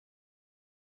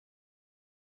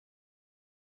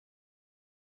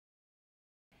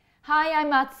Hi,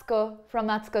 I'm Atsuko from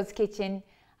Atsuko's Kitchen.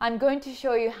 I'm going to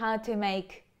show you how to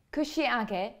make Kushi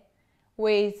Age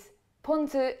with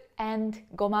Ponzu and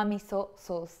Goma Miso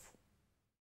Sauce.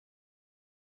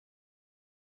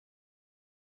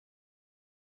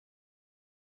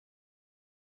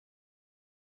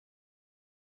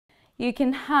 You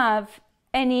can have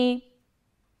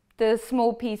the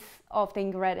small piece of the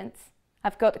ingredients.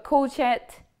 I've got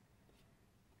courgette,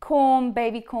 corn,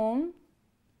 baby corn,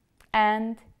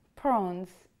 and prawns.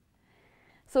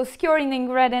 So skewering the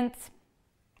ingredients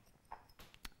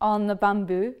on the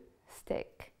bamboo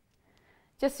stick.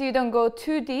 Just so you don't go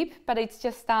too deep, but it's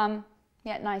just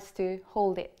nice to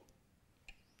hold it.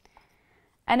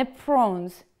 And the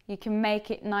prawns, you can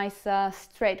make it nice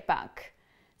straight back.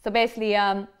 So basically,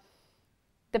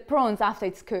 the prawns after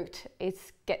it's cooked, it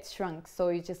gets shrunk. So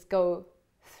you just go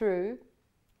through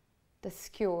the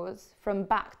skewers from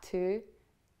back to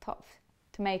top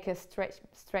to make a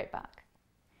straight back.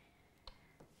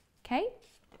 Okay.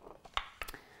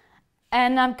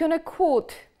 And I'm gonna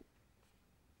coat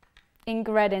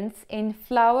ingredients in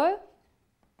flour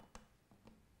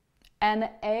and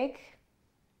egg,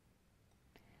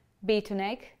 beaten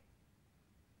egg.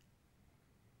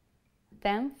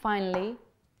 Then finally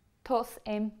toss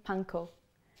in panko.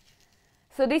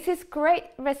 So this is great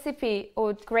recipe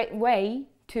or great way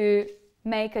to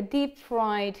make a deep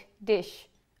fried dish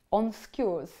on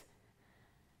skewers.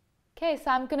 Okay, so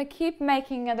I'm gonna keep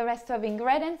making the rest of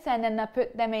ingredients and then I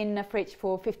put them in the fridge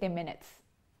for 15 minutes.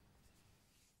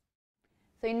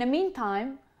 So in the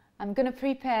meantime, I'm gonna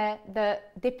prepare the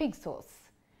dipping sauce.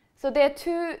 So there are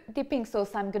two dipping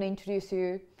sauce I'm gonna introduce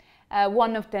you.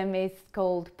 One of them is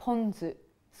called Ponzu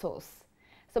Sauce.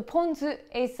 So ponzu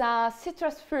is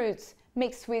citrus fruits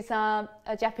mixed with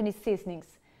Japanese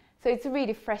seasonings. So it's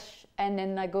really fresh and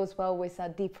then that goes well with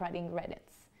deep fried ingredients.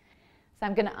 So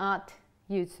I'm gonna add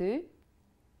yuzu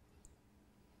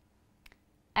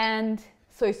and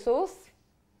soy sauce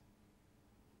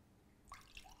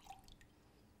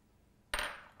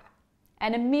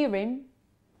and a mirin.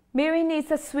 Mirin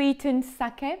is a sweetened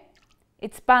sake.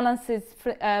 It balances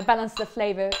the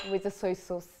flavor with the soy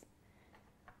sauce.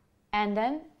 And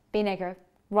then vinegar,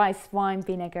 rice wine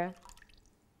vinegar.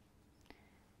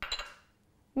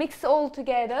 Mix all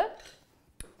together.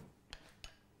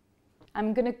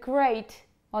 I'm gonna grate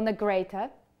on the grater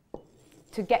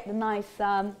to get the nice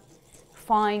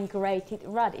fine grated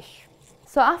radish.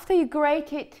 So after you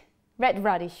grate it, red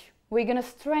radish, we're gonna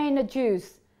strain the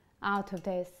juice out of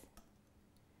this.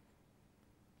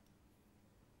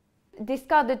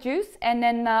 Discard the juice and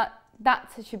then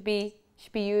that should be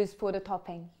used for the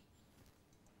topping.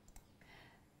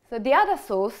 So the other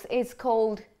sauce is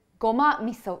called Goma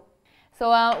Miso.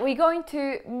 So we're going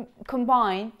to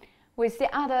combine with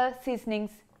the other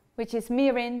seasonings, which is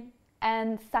mirin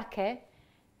and sake,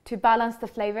 to balance the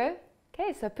flavor.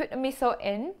 Okay, so put the miso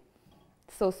in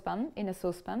a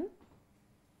saucepan,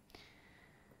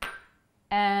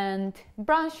 and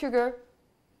brown sugar,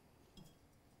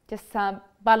 just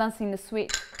balancing the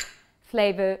sweet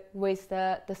flavor with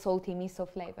the salty miso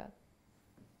flavor,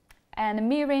 and a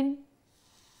mirin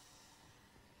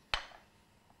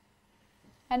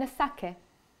and a sake.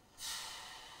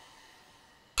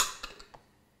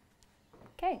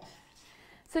 Okay,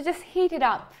 so just heat it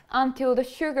up until the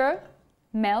sugar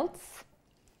melts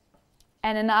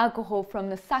and an alcohol from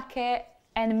the sake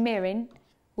and mirin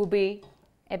will be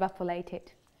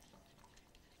evaporated.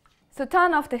 So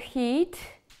turn off the heat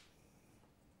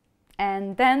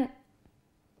and then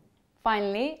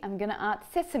finally I'm gonna add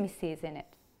sesame seeds in it.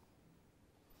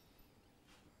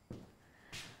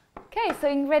 Okay, so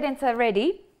ingredients are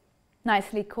ready,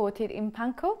 nicely coated in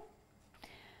panko.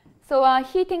 So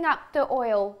heating up the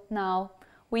oil now,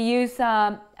 we use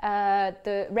the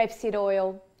rapeseed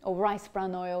oil or rice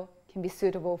bran oil, can be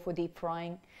suitable for deep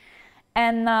frying.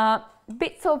 And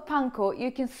bits of panko you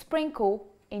can sprinkle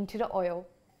into the oil.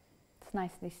 It's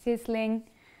nicely sizzling.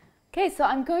 Okay, so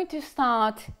I'm going to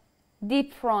start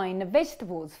deep frying the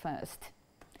vegetables first.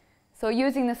 So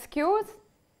using the skewers,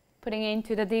 putting it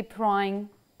into the deep frying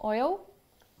oil.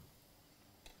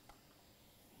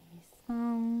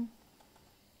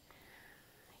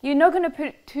 You're not going to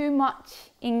put too much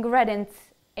ingredients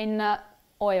in the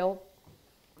oil,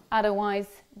 otherwise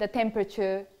the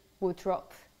temperature will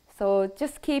drop. So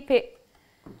just keep it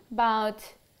about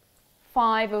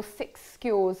 5 or 6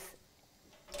 skewers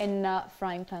in the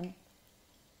frying pan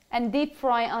and deep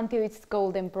fry until it's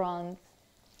golden brown.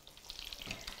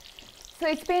 So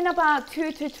it's been about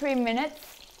 2 to 3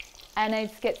 minutes and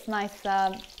it gets nice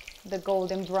the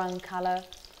golden brown color.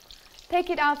 Take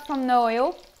it out from the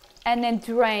oil and then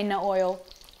drain the oil.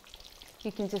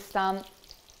 You can just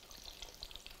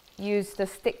use the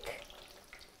stick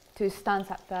to stand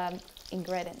up the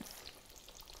ingredients.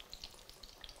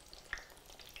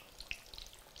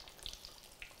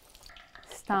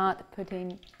 Start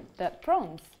putting the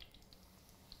prawns.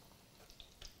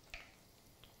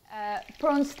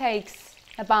 Prawns takes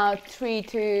about 3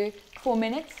 to 4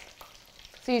 minutes.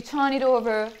 So you turn it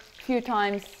over a few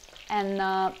times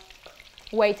and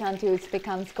wait until it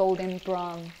becomes golden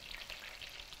brown.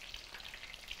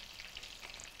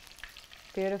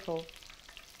 Beautiful.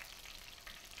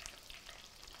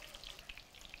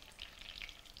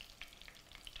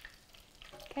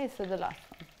 Okay, so the last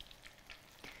one.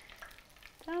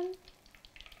 Done.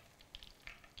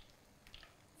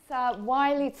 So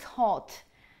while it's hot,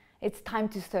 it's time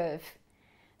to serve.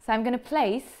 So I'm going to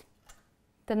place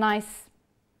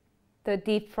the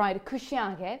deep fried Kushi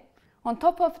Age on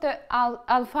top of the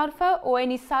alfalfa, or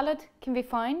any salad can be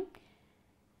fine,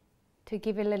 to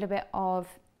give a little bit of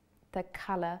the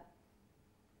color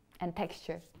and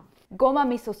texture. Goma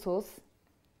Miso Sauce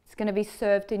is going to be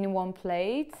served in one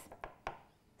plate.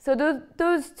 So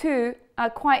those two are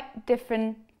quite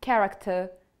different character,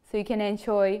 so you can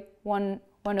enjoy one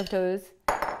of those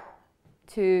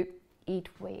to eat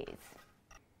with.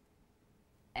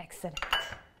 Excellent.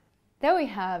 There we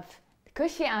have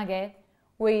Kushi Age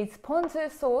with Ponzu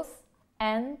sauce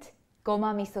and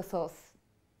Goma Miso Sauce.